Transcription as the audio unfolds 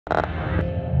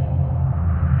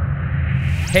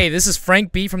Hey, this is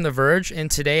Frank B from The Verge,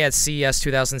 and today at CES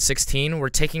 2016, we're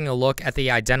taking a look at the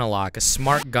Identilock, a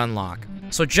smart gun lock.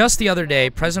 So just the other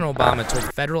day, President Obama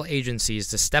told federal agencies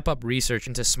to step up research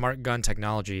into smart gun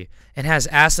technology and has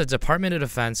asked the Department of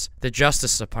Defense, the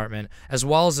Justice Department, as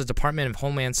well as the Department of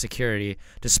Homeland Security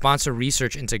to sponsor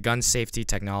research into gun safety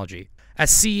technology. At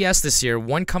CES this year,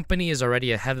 one company is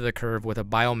already ahead of the curve with a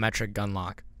biometric gun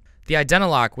lock. The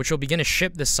Identilock, which will begin to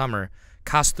ship this summer,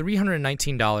 costs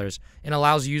 $319 and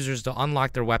allows users to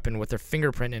unlock their weapon with their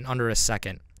fingerprint in under a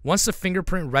second. Once the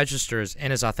fingerprint registers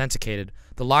and is authenticated,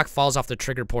 the lock falls off the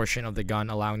trigger portion of the gun,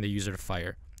 allowing the user to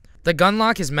fire. The gun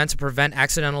lock is meant to prevent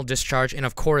accidental discharge and,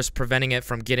 of course, preventing it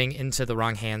from getting into the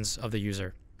wrong hands of the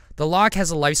user. The lock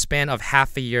has a lifespan of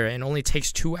half a year and only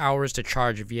takes 2 hours to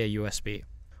charge via USB.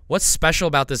 What's special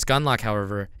about this gun lock,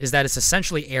 however, is that it's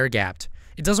essentially air-gapped.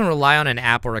 It doesn't rely on an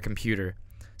app or a computer.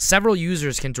 Several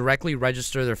users can directly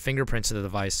register their fingerprints to the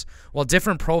device, while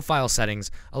different profile settings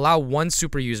allow one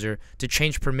super user to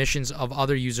change permissions of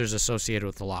other users associated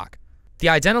with the lock. The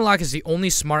Identilock is the only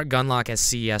smart gun lock at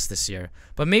CES this year,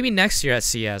 but maybe next year at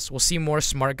CES we'll see more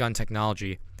smart gun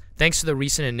technology, thanks to the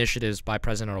recent initiatives by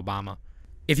President Obama.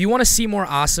 If you want to see more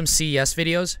awesome CES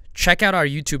videos, check out our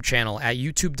YouTube channel at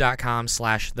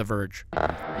youtube.com/theverge.